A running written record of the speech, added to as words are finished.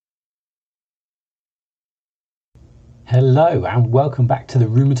Hello and welcome back to the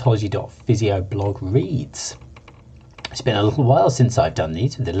Rheumatology.physio blog reads. It's been a little while since I've done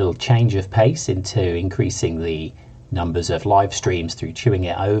these, with a little change of pace into increasing the numbers of live streams through chewing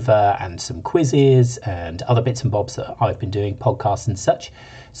it over and some quizzes and other bits and bobs that I've been doing, podcasts and such.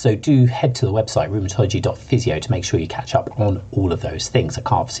 So do head to the website rheumatology.physio to make sure you catch up on all of those things. I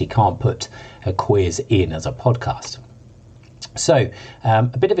obviously can't put a quiz in as a podcast. So a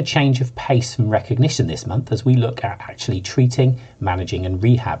bit of a change of pace and recognition this month as we look at actually treating, managing and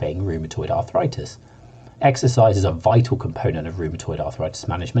rehabbing rheumatoid arthritis. Exercise is a vital component of rheumatoid arthritis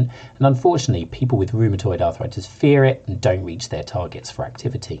management, and unfortunately people with rheumatoid arthritis fear it and don't reach their targets for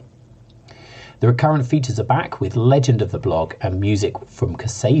activity. The recurrent features are back with legend of the blog and music from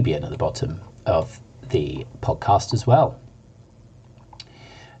Kasabian at the bottom of the podcast as well.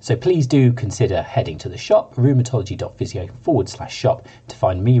 So please do consider heading to the shop, rheumatology.physio/shop, to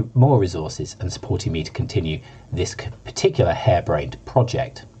find more resources and supporting me to continue this particular harebrained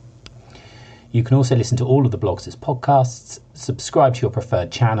project. You can also listen to all of the blogs as podcasts, subscribe to your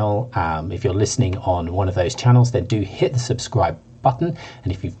preferred channel. If you're listening on one of those channels, then do hit the subscribe button.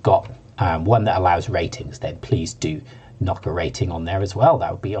 And if you've got one that allows ratings, then please do knock a rating on there as well.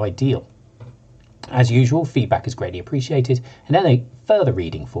 That would be ideal. As usual, feedback is greatly appreciated, and any further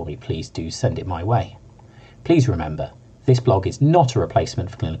reading for me, please do send it my way. Please remember, this blog is not a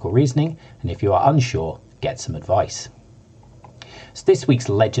replacement for clinical reasoning, and if you are unsure, get some advice. So this week's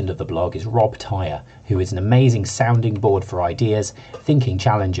legend of the blog is Rob Tyre, who is an amazing sounding board for ideas, thinking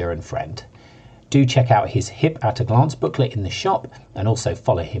challenger and friend. Do check out his Hip at a Glance booklet in the shop, and also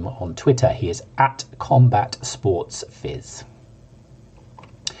follow him on Twitter. He is at Combat Sports Phys.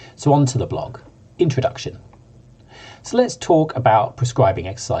 So on to the blog. Introduction. So let's talk about prescribing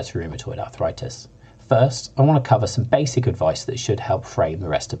exercise for rheumatoid arthritis. First, I want to cover some basic advice that should help frame the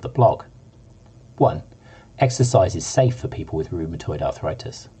rest of the blog. 1. Exercise is safe for people with rheumatoid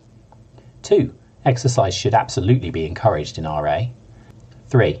arthritis. 2. Exercise should absolutely be encouraged in RA.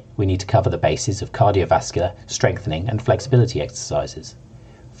 3. We need to cover the bases of cardiovascular, strengthening and flexibility exercises.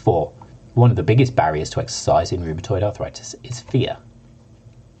 4. One of the biggest barriers to exercise in rheumatoid arthritis is fear.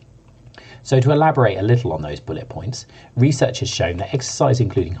 So to elaborate a little on those bullet points, research has shown that exercise,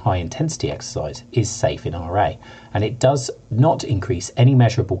 including high-intensity exercise, is safe in RA, and it does not increase any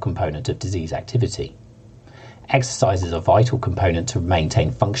measurable component of disease activity. Exercise is a vital component to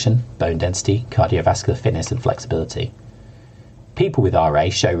maintain function, bone density, cardiovascular fitness and flexibility. People with RA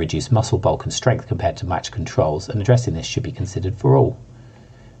show reduced muscle bulk and strength compared to matched controls, and addressing this should be considered for all.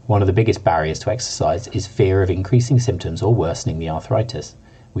 One of the biggest barriers to exercise is fear of increasing symptoms or worsening the arthritis.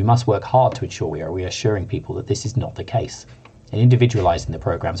 We must work hard to ensure we are reassuring people that this is not the case, and individualising the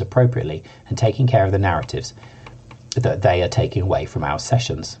programs appropriately and taking care of the narratives that they are taking away from our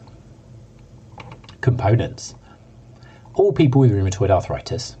sessions. Components. All people with rheumatoid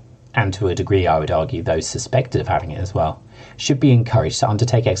arthritis, and to a degree I would argue those suspected of having it as well, should be encouraged to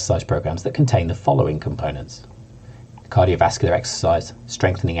undertake exercise programs that contain the following components: cardiovascular exercise,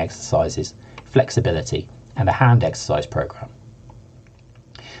 strengthening exercises, flexibility, and a hand exercise program.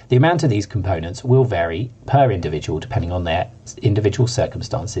 The amount of these components will vary per individual depending on their individual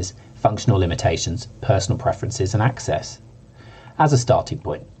circumstances, functional limitations, personal preferences and access. As a starting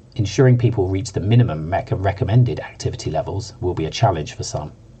point, ensuring people reach the minimum recommended activity levels will be a challenge for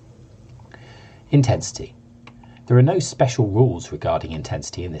some. Intensity. There are no special rules regarding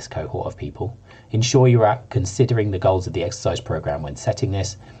intensity in this cohort of people. Ensure you are considering the goals of the exercise program when setting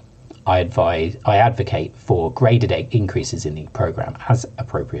this. I advocate for graded increases in the program as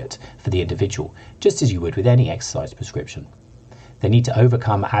appropriate for the individual, just as you would with any exercise prescription. They need to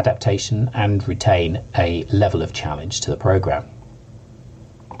overcome adaptation and retain a level of challenge to the program.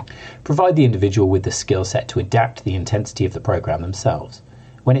 Provide the individual with the skill set to adapt the intensity of the program themselves.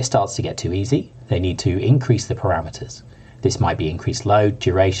 When it starts to get too easy, they need to increase the parameters. This might be increased load,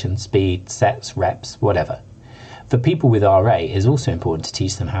 duration, speed, sets, reps, whatever. For people with RA, it is also important to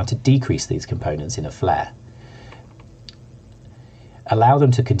teach them how to decrease these components in a flare. Allow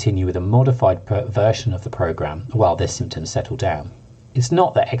them to continue with a modified version of the program while their symptoms settle down. It's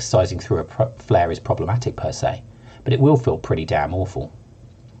not that exercising through a flare is problematic per se, but it will feel pretty damn awful.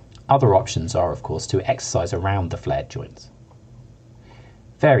 Other options are, of course, to exercise around the flared joints.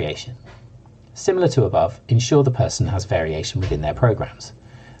 Variation. Similar to above, ensure the person has variation within their programs.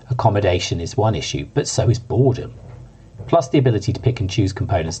 Accommodation is one issue, but so is boredom, plus the ability to pick and choose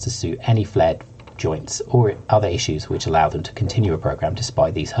components to suit any flared joints or other issues which allow them to continue a program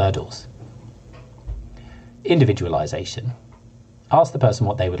despite these hurdles. Individualization. Ask the person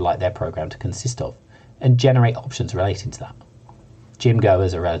what they would like their program to consist of and generate options relating to that. Gym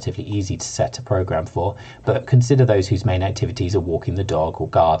goers are relatively easy to set a program for, but consider those whose main activities are walking the dog or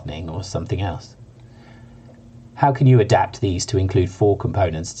gardening or something else. How can you adapt these to include 4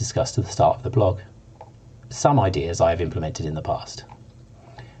 components discussed at the start of the blog? Some ideas I have implemented in the past.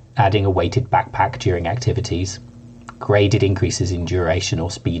 Adding a weighted backpack during activities, graded increases in duration or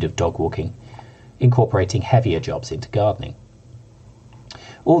speed of dog walking, incorporating heavier jobs into gardening.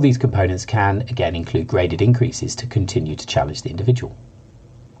 All these components can, again, include graded increases to continue to challenge the individual.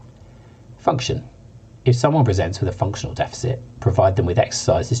 Function. If someone presents with a functional deficit, provide them with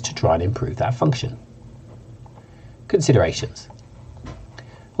exercises to try and improve that function. Considerations.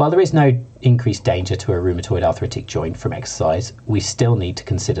 While there is no increased danger to a rheumatoid arthritic joint from exercise, we still need to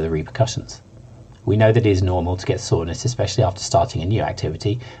consider the repercussions. We know that it is normal to get soreness, especially after starting a new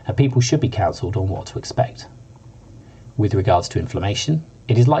activity, and people should be counselled on what to expect. With regards to inflammation,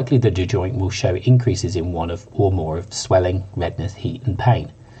 it is likely that a joint will show increases in one of or more of swelling, redness, heat and pain.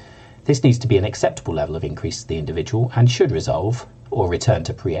 This needs to be an acceptable level of increase to the individual and should resolve, or return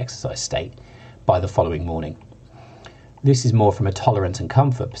to pre-exercise state, by the following morning. This is more from a tolerance and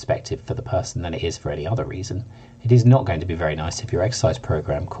comfort perspective for the person than it is for any other reason. It is not going to be very nice if your exercise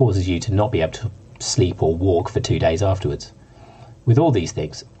program causes you to not be able to sleep or walk for 2 days afterwards. With all these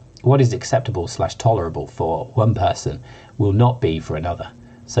things, what is acceptable/tolerable for one person will not be for another.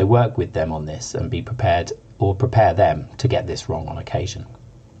 So work with them on this and be prepared, or prepare them to get this wrong on occasion.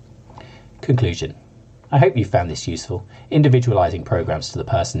 Conclusion. I hope you found this useful. Individualising programs to the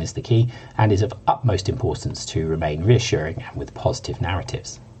person is the key and is of utmost importance to remain reassuring and with positive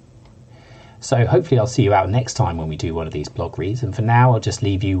narratives. So hopefully I'll see you out next time when we do one of these blog reads, and for now I'll just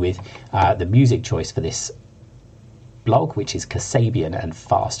leave you with the music choice for this blog, which is Kasabian and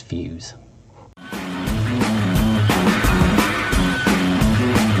Fast Fuse.